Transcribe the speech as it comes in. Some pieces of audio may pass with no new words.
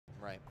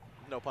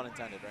No pun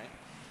intended,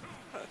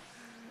 right?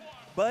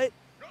 But,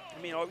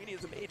 I mean, all we need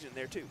is a mage in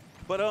there, too.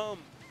 But,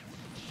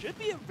 should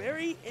be a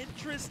very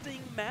interesting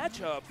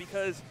matchup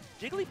because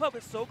Jigglypuff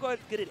is so good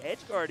at edge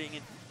guarding,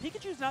 and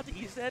Pikachu's not the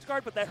easiest edge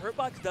guard, but that hurt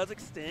box does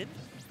extend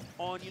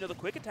on, you know, the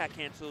quick attack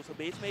cancel, so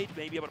BassMage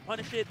may be able to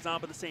punish it,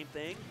 Zomba the same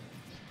thing.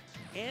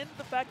 And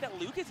the fact that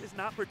Lucas is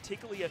not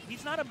particularly,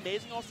 he's not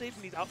amazing all saves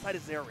when he's outside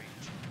his air range.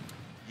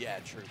 Yeah,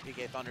 true.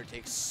 PK Thunder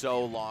takes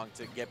so long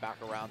to get back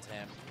around to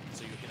him,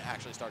 so you can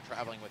actually start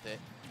traveling with it.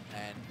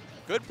 And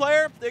good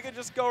player, they can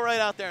just go right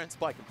out there and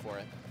spike him for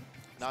it.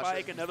 Not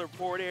Spike, sure. another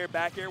forward air,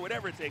 back air,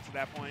 whatever it takes at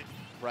that point.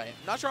 Right.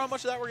 Not sure how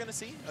much of that we're going to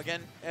see.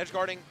 Again, edge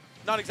guarding,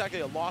 not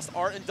exactly a lost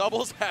art in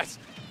doubles, as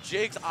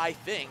Jiggs, I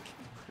think,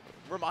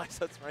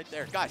 reminds us right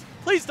there. Guys,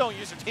 please don't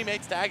use your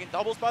teammates tag in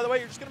doubles, by the way.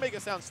 You're just going to make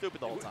us sound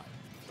stupid the whole time.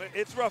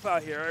 It's rough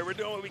out here. All right, we're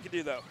doing what we can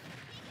do, though.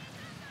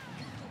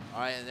 All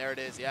right, and there it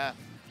is, yeah.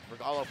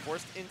 Regalo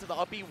forced into the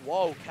up B.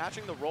 Whoa,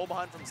 catching the roll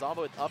behind from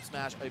Zomba with up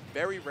smash. A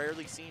very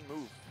rarely seen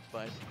move,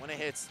 but when it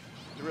hits,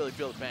 you really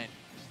feel the pain.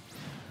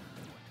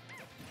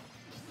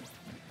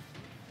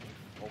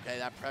 Okay,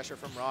 that pressure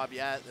from Rob.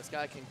 Yeah, this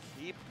guy can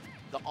keep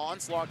the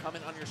onslaught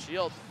coming on your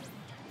shield.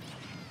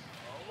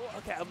 Oh,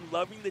 okay, I'm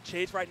loving the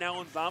chase right now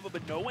on Zomba,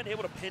 but no one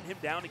able to pin him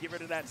down to get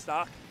rid of that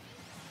stock.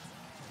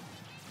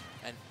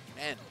 And,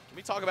 man, can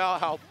we talk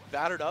about how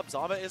battered up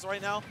Zomba is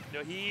right now?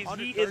 No, he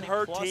is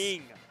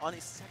hurting. On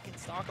his second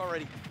stock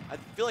already. I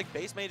feel like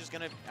BassMage is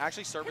going to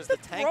actually serve as the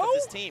tank of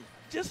this team.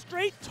 Just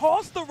straight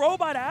toss the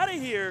robot out of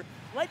here.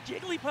 Let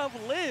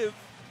Jigglypuff live.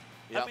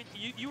 Yep. I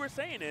mean, you were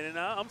saying it, and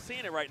I'm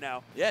seeing it right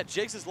now. Yeah,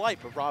 Jiggs is light,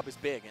 but Rob is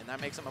big, and that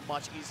makes him a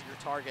much easier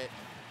target,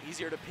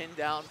 easier to pin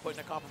down, put in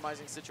a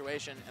compromising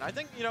situation. And I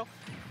think, you know,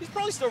 he's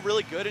probably still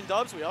really good in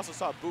dubs. We also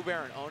saw Boo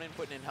Bear and Onin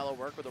putting in hella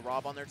work with a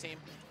Rob on their team,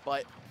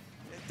 but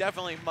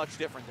definitely much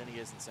different than he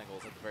is in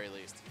singles at the very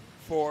least.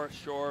 For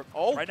sure.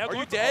 Oh, right now, are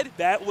you dead? Oh,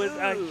 that was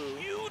a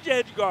huge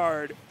edge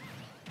guard.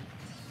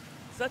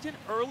 Such an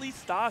early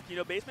stock. You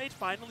know, BassMage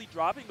finally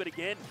dropping, but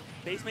again,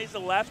 BassMage's the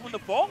last one to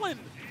fall in.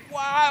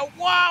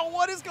 Wow,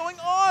 what is going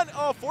on?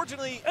 Oh,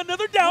 fortunately,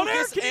 another down air.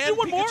 Lucas Can you and do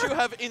one Pikachu more?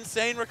 have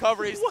insane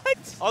recoveries.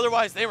 What?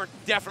 Otherwise, they were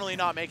definitely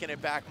not making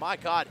it back. My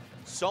God,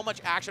 so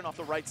much action off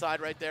the right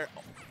side right there.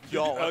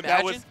 Yo, imagine.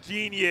 That was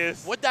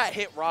genius. Would that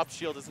hit Rob's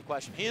shield is the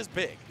question. He is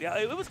big. Yeah,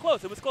 it was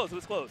close. It was close. It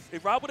was close.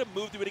 If Rob would have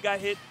moved, he would have got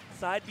hit.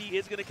 Side B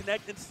is going to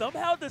connect. And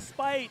somehow,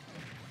 despite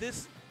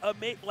this,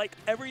 like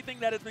everything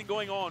that has been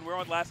going on, we're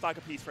on last stock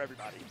apiece for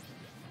everybody.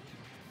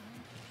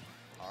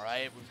 All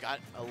right, we've got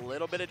a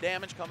little bit of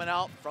damage coming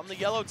out from the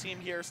yellow team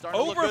here. Starting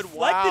to look good.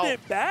 Reflected Wow.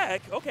 it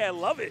back. Okay, I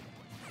love it.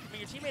 I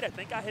mean, your teammate, I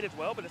think, got hit as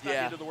well, but it's not the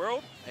end of the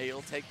world. Hey,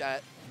 you'll take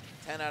that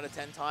 10 out of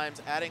 10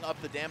 times. Adding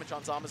up the damage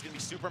on Zomba is going to be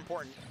super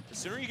important. The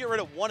sooner you get rid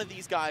of one of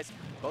these guys,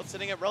 both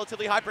sitting at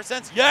relatively high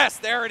percents. Yes,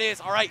 there it is.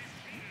 All right,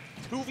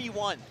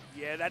 2v1.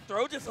 Yeah, that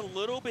throw just a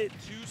little bit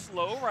too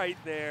slow right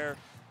there.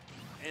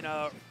 And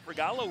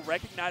Regalo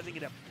recognizing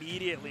it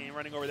immediately and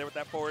running over there with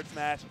that forward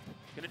smash.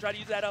 Gonna try to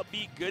use that up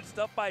B. Good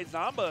stuff by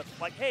Zomba.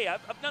 Like, hey,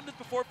 I've done this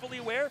before, fully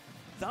aware.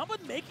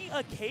 Zomba making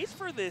a case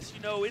for this.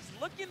 You know, it's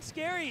looking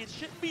scary. It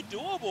shouldn't be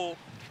doable.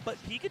 But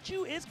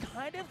Pikachu is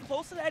kind of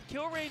close to that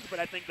kill range, but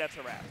I think that's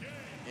a wrap.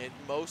 It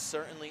most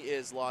certainly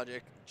is,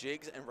 Logic.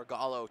 Jiggs and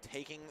Regalo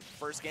taking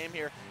first game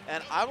here.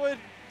 And I would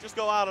just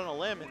go out on a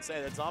limb and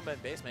say that Zomba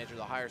and BassMage are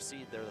the higher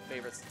seed. They're the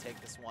favorites to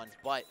take this one.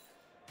 But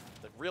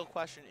the real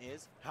question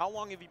is, how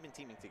long have you been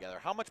teaming together?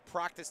 How much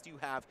practice do you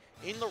have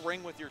in the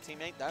ring with your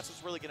teammate? That's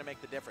what's really going to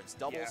make the difference.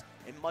 Doubles,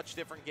 a much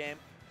different game.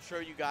 I'm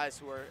sure you guys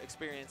who are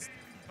experienced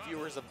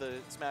viewers of the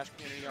Smash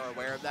community are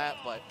aware of that.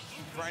 But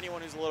for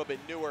anyone who's a little bit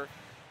newer,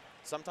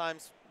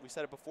 sometimes, we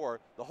said it before,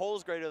 the whole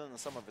is greater than the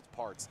sum of its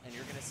parts. And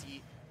you're going to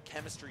see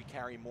chemistry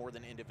carry more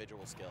than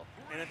individual skill.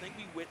 And I think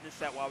we witnessed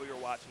that while we were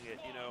watching it,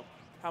 you know.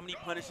 How many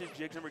punishes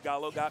Jiggs and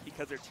Regalo got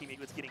because their teammate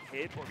was getting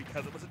hit or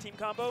because it was a team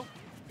combo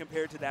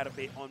compared to that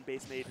on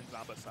BassMage and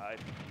Zomba's side.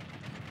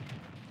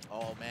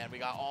 Oh man, we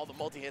got all the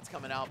multi-hits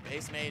coming out.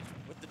 BassMage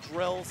with the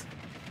drills,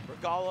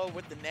 Regalo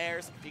with the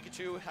nairs.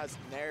 Pikachu has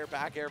nair,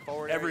 back air,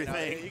 forward air.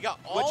 Everything. You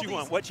got all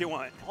what you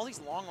want. All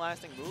these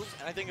long-lasting moves,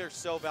 and I think they're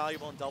so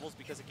valuable in doubles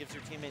because it gives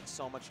your teammates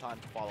so much time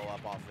to follow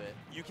up off of it.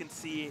 You can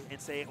see and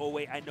say, oh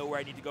wait, I know where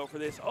I need to go for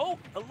this. Oh,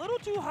 a little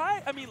too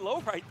high. I mean, low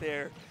right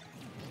there.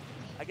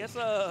 I guess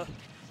Regalo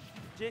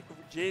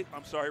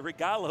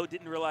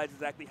didn't realize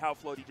exactly how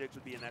floaty Jiggs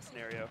would be in that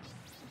scenario.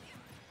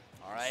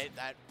 All right,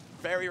 that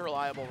very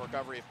reliable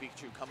recovery of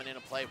Pikachu coming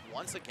into play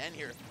once again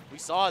here. We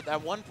saw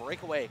that one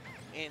breakaway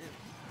in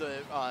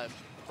the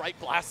right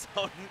blast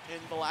zone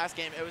in the last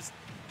game. It was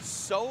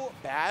so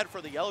bad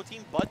for the yellow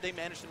team, but they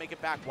managed to make it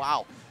back.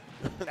 Wow.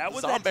 That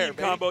was that team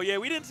combo. Yeah,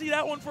 we didn't see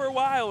that one for a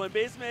while, and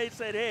BassMage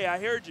said, hey, I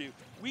heard you.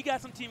 We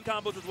got some team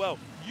combos as well.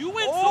 You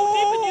went so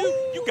deep, and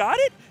you got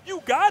it? You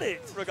got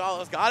it.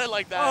 Regalo's got it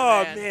like that,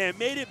 Oh, man.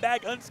 Made it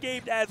back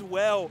unscathed as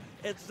well.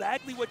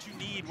 Exactly what you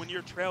need when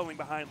you're trailing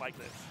behind like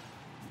this.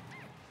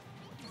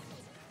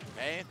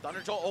 Okay,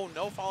 Thunder Jolt. Oh,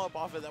 no follow-up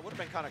off of it. That would have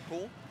been kind of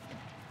cool.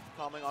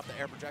 coming off the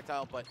air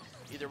projectile, but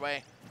either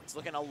way, it's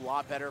looking a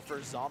lot better for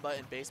Zomba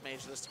and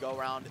BassMage this go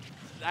around.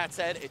 That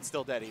said, it's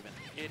still dead even.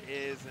 It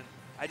is, and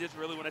I just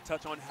really want to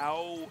touch on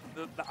how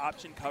the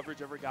option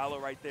coverage of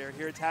Regalo right there.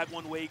 Here, tag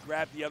one way,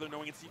 grab the other,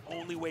 knowing it's the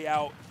only way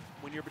out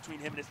when you're between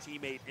him and his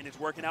teammate, and it's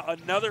working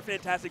out. Another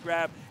fantastic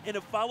grab and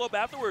a follow-up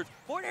afterwards.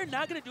 Forward air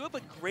not going to do it,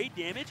 but great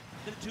damage.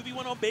 Then the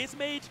 2v1 on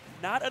BassMage,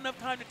 not enough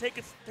time to take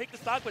the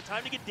stock, but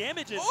time to get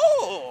damage. And,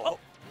 oh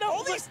no,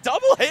 all these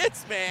double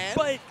hits, man.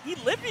 But he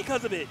lived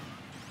because of it.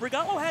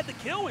 Regalo had the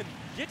kill, and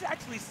Jiggs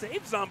actually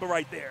saved Zomba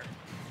right there.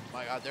 Oh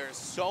my God, there's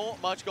so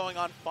much going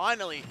on.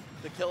 Finally,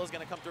 the kill is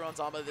going to come through on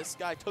Zomba. This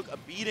guy took a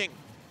beating,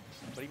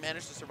 but he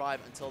managed to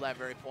survive until that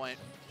very point.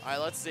 All right,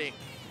 let's see.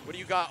 What do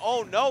you got?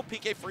 Oh, no.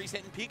 PK Freeze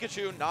hitting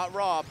Pikachu, not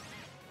Rob.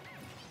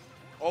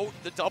 Oh,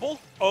 the double?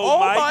 Oh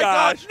my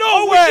gosh.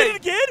 No way. Did it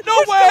again? No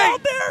We're way. still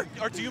out there.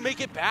 Or do you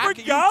make it back?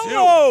 Regalo.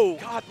 You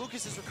do. God,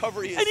 Lucas's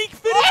recovery is... And he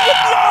finished with the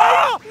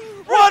ice.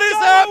 What is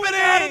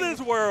happening? Out of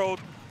this world.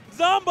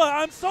 Zomba,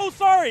 I'm so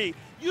sorry.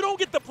 You don't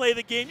get to play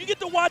the game. You get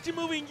to watch a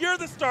movie, and you're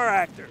the star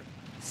actor.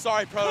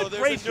 Sorry, Proto.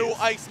 There's a new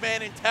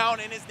Iceman in town,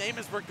 and his name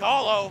is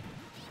Regalo.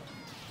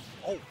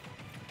 Oh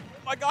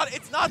my God,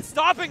 it's not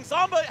stopping.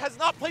 Zomba has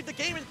not played the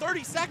game in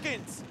 30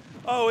 seconds.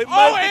 Oh,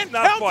 and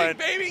not counting, fun.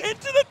 baby.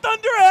 Into the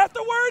thunder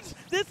afterwards?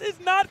 This is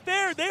not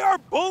fair. They are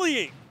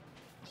bullying.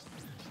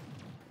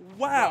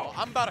 Wow. Well,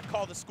 I'm about to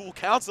call the school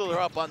counselor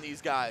up on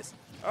these guys.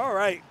 All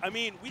right. I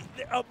mean,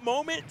 a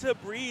moment to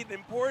breathe,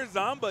 and poor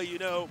Zomba, you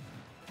know,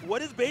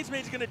 what is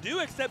BassMage going to do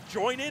except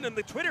join in on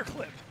the Twitter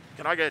clip?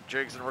 Can I get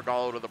Jiggs and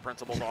Regalo to the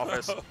principal's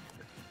office?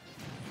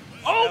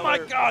 Oh my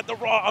God, the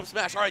raw up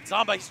smash. All right,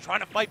 Zomba, he's trying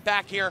to fight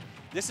back here.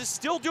 This is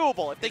still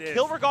doable. If they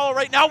kill Regalo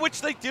right now,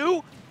 which they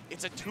do,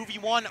 it's a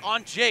 2v1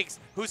 on Jiggs,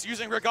 who's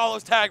using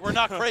Regalo's tag. We're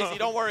not crazy.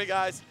 Don't worry,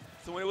 guys.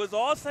 So when it was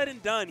all said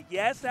and done,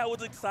 yes, that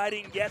was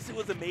exciting. Yes, it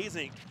was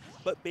amazing.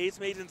 But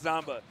BassMage and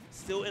Zomba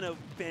still in a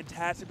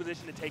fantastic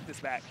position to take this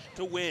back,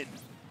 to win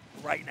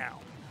right now.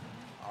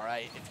 All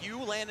right, if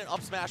you land an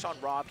up smash on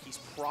Rob, he's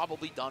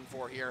probably done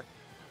for here.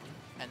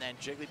 And then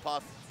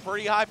Jigglypuff,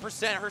 pretty high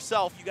percent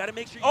herself. You got to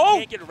make sure you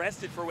can't get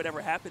arrested for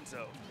whatever happens,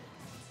 though.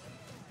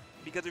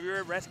 Because if you're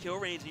at rest kill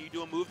range and you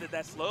do a move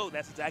that's slow,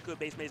 that's exactly what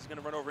BassMage is going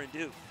to run over and do.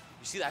 You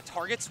see that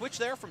target switch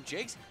there from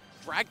Jiggs?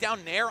 Drag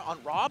down Nair on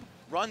Rob,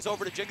 runs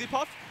over to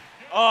Jigglypuff.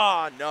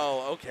 Oh,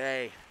 no,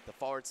 okay. The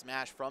forward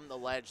smash from the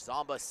ledge.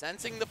 Zomba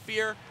sensing the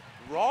fear.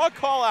 Raw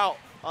call out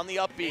on the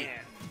upbeat. Man.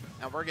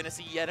 And we're going to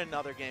see yet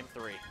another Game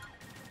 3.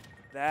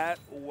 That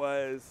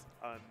was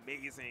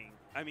amazing.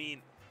 I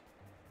mean,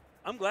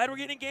 I'm glad we're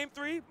getting Game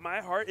 3. My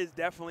heart is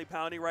definitely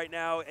pounding right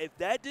now. If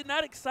that did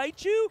not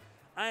excite you,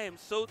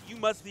 you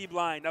must be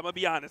blind. I'm going to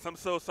be honest. I'm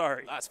so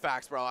sorry. That's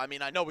facts, bro. I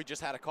mean, I know we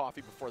just had a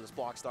coffee before this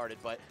block started,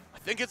 but I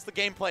think it's the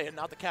gameplay and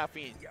not the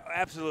caffeine. Yeah,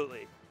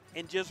 absolutely.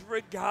 And just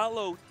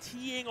Regalo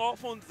teeing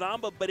off on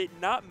Zomba, but it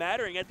not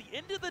mattering. At the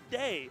end of the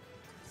day,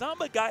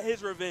 Zomba got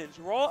his revenge.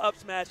 Raw up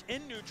smash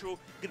in neutral.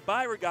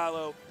 Goodbye,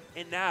 Regalo.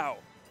 And now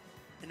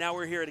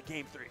we're here at a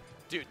Game 3.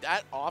 Dude,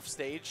 that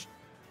off-stage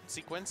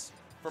sequence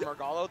from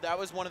Regalo, that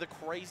was one of the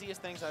craziest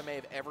things I may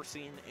have ever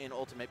seen in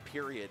Ultimate,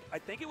 period. I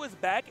think it was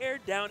back air,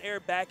 down air,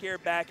 back air,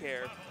 back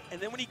air. And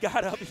then when he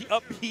got up, he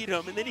up-beat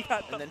him. And then he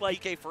got and then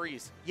like PK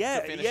Freeze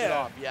to finish it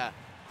off. Yeah,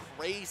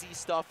 crazy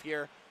stuff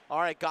here. All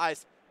right,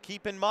 guys,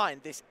 keep in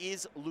mind, this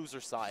is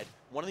loser side.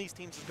 One of these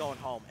teams is going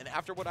home. And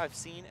after what I've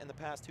seen in the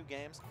past 2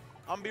 games,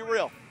 I'm going to be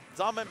real.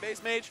 Zomba and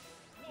BassMage,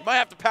 you might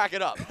have to pack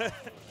it up.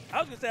 I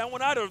was going to say, I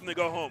want either of them to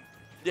go home.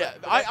 Yeah,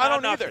 I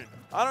don't either.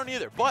 I don't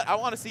either. But I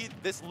want to see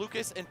this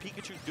Lucas and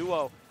Pikachu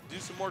duo do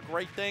some more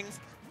great things.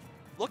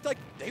 Looked like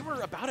they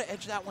were about to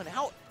edge that one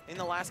out in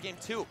the last game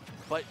too.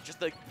 But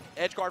just the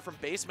edge guard from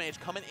BassMage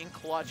coming in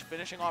clutch,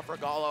 finishing off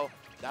Regalo.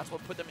 That's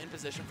what put them in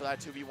position for that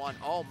 2v1.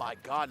 Oh my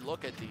God,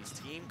 look at these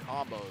team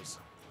combos.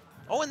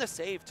 Oh, and the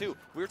save too.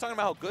 We were talking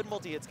about how good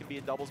multi-hits can be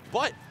in doubles,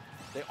 but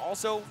they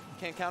also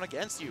can count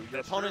against you.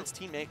 Your opponent's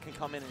teammate can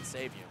come in and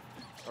save you.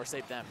 Or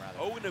save them, rather.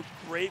 Oh, and a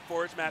great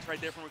forward smash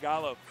right there from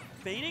Regalo.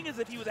 Feigning as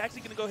if he was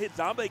actually going to go hit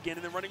Zomba again,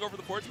 and then running over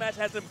the forward smash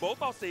has them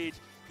both off stage.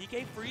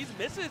 PK Freeze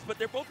misses, but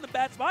they're both in the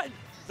bad spot. And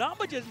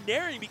Zomba just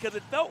naring because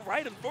it felt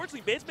right.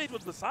 Unfortunately, BassMage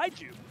was beside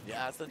you.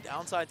 Yeah, that's the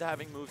downside to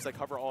having moves that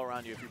cover all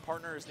around you. If your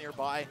partner is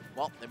nearby,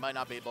 well, they might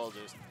not be able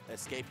to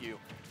escape you.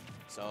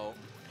 So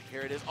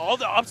here it is. Oh,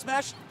 the up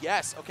smash?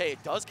 Yes. Okay,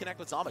 it does connect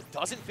with Zomba.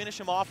 Doesn't finish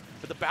him off,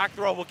 but the back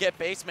throw will get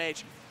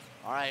BassMage.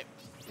 All right.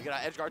 We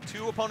got edge guard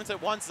 2 opponents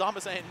at once. Zomba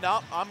saying,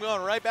 no, I'm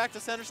going right back to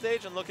center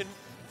stage and looking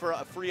for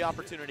a free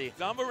opportunity.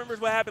 Zomba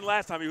remembers what happened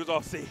last time he was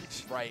off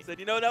stage. Right. Said,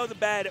 you know, that was a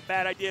bad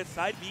idea.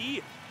 Side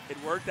B,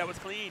 it worked. That was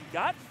clean.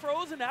 Got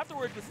frozen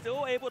afterwards, but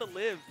still able to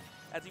live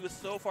as he was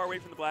so far away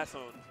from the blast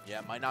zone.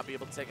 Yeah, might not be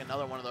able to take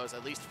another one of those,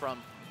 at least from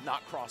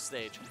not cross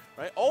stage.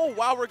 Right? Oh,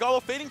 wow,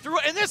 Regalo fading through.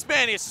 And this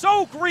man is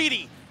so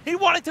greedy. He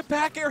wanted to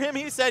back air him.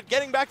 He said,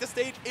 getting back to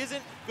stage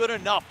isn't good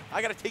enough.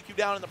 I got to take you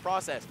down in the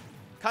process.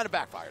 Kind of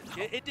backfired.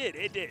 It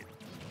did.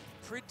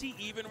 Pretty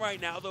even right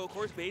now, though. Of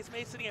course,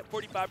 BassMage sitting at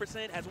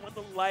 45% as one of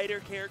the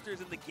lighter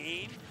characters in the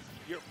game.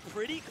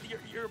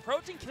 You're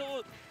approaching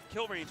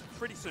kill range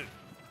pretty soon.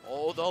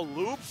 Oh, the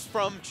loops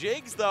from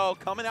Jiggs, though,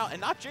 coming out.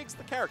 And not Jiggs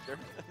the character,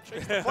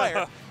 Jiggs the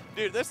player.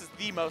 Dude, this is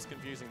the most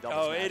confusing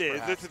double smash, it is.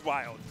 perhaps. This is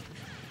wild.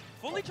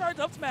 Fully charged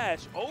up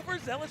smash.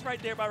 Overzealous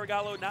right there by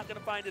Regalo. Not going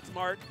to find its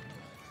mark.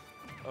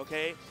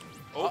 Okay.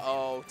 Oh.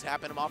 Uh-oh,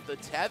 tapping him off the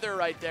tether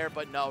right there.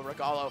 But no,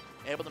 Regalo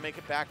able to make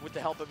it back with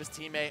the help of his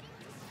teammate.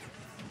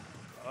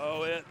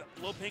 Oh, a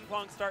little ping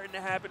pong starting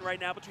to happen right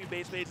now between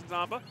BassMage and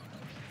Zomba.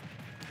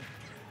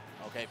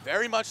 Okay,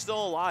 very much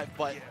still alive,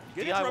 but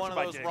yeah, DI one of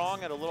those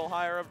wrong at a little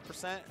higher of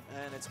percent,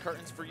 and it's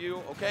curtains for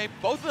you. Okay,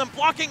 both of them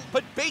blocking,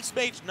 but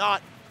BassMage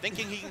not.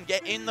 Thinking he can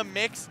get in the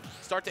mix,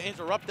 start to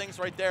interrupt things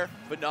right there,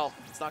 but no,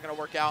 it's not going to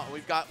work out. And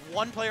we've got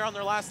one player on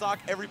their last stock,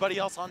 everybody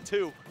else on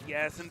 2.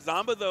 Yes, and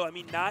Zomba, though, I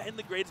mean, not in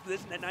the greatest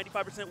position. That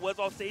 95% was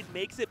off stage,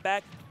 makes it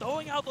back,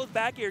 throwing out those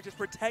back airs, just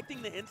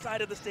protecting the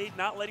inside of the stage,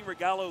 not letting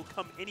Regalo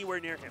come anywhere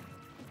near him.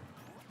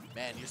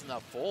 Man, using the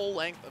full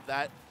length of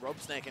that rope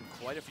snake in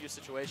quite a few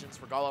situations.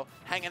 Regalo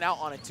hanging out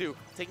on it, too,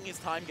 taking his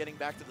time getting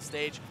back to the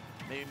stage,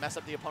 maybe mess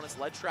up the opponent's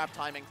ledge trap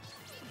timing.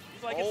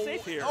 Like it's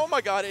safe here. Oh my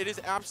god, it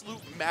is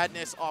absolute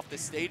madness off the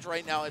stage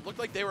right now. It looked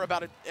like they were about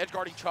to edge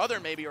guard each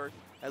other maybe, or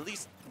at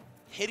least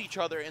hit each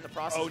other in the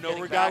process. Oh no,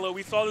 Regalo, back.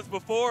 We saw this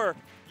before.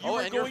 You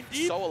were and going you're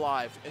deep. So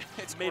alive.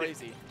 It's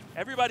crazy.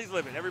 Everybody's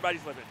living.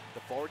 Everybody's living. The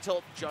forward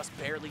tilt just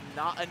barely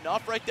not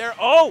enough right there.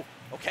 Oh!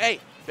 Okay,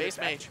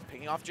 BassMage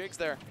picking off Jiggs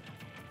there.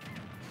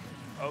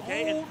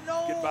 Okay, and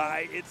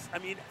goodbye. It's, I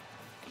mean,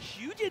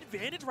 huge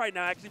advantage right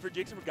now actually for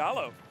Jiggs and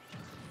Regalo.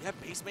 Yeah,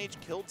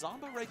 BassMage killed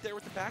Zomba right there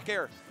with the back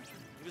air.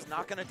 He was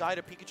not going to die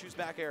to Pikachu's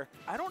back air.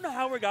 I don't know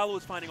how Regalo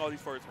is finding all these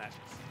forward smashes.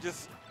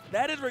 Just,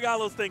 that is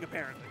Regalo's thing,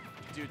 apparently.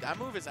 Dude, that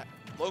move is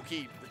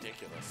low-key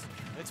ridiculous.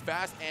 It's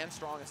fast and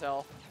strong as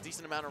hell.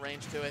 Decent amount of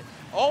range to it.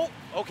 Oh,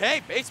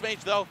 okay.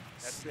 BassMage, though,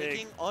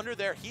 sneaking under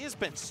there. He has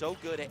been so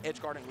good at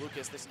edgeguarding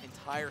Lucas this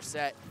entire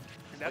set.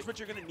 And that's what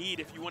you're going to need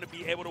if you want to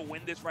be able to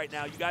win this right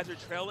now. You guys are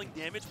trailing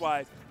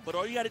damage-wise, but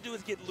all you got to do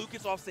is get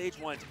Lucas off stage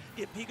once,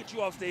 get Pikachu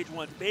off stage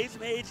once.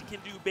 BassMage can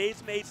do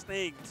BassMage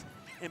things.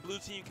 And blue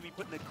team can be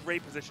put in a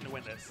great position to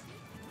win this.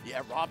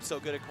 Yeah, Rob's so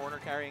good at corner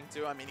carrying,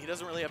 too. I mean, he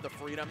doesn't really have the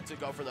freedom to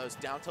go for those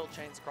down tilt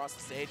chains across the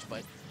stage,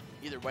 but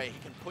either way, he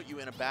can put you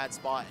in a bad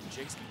spot, and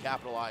Jiggs can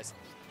capitalize.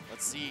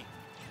 Let's see.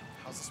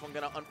 How's this one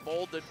going to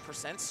unfold? The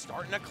percent's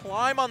starting to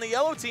climb on the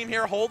yellow team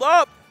here. Hold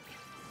up.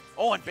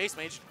 Oh, and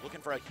BassMage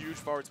looking for a huge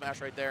forward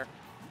smash right there.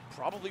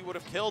 Probably would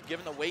have killed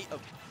given the weight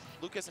of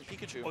Lucas and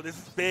Pikachu. Oh, this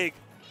is big.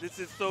 This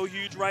is so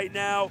huge right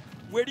now.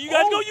 Where do you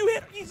guys go?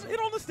 He's hit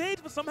on the stage,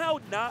 but somehow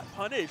not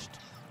punished.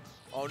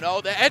 Oh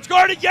no, the edge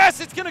guard, yes,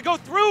 it's gonna go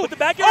through. With the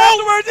back air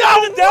afterwards,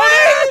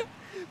 no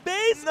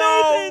BassMage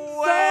and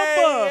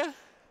Zomba.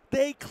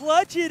 They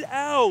clutch it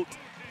out.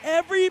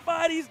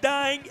 Everybody's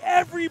dying,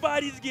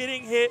 everybody's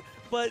getting hit,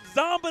 but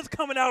Zomba's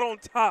coming out on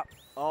top.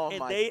 Oh and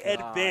my they God.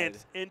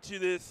 advance into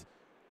this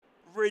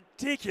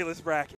ridiculous bracket.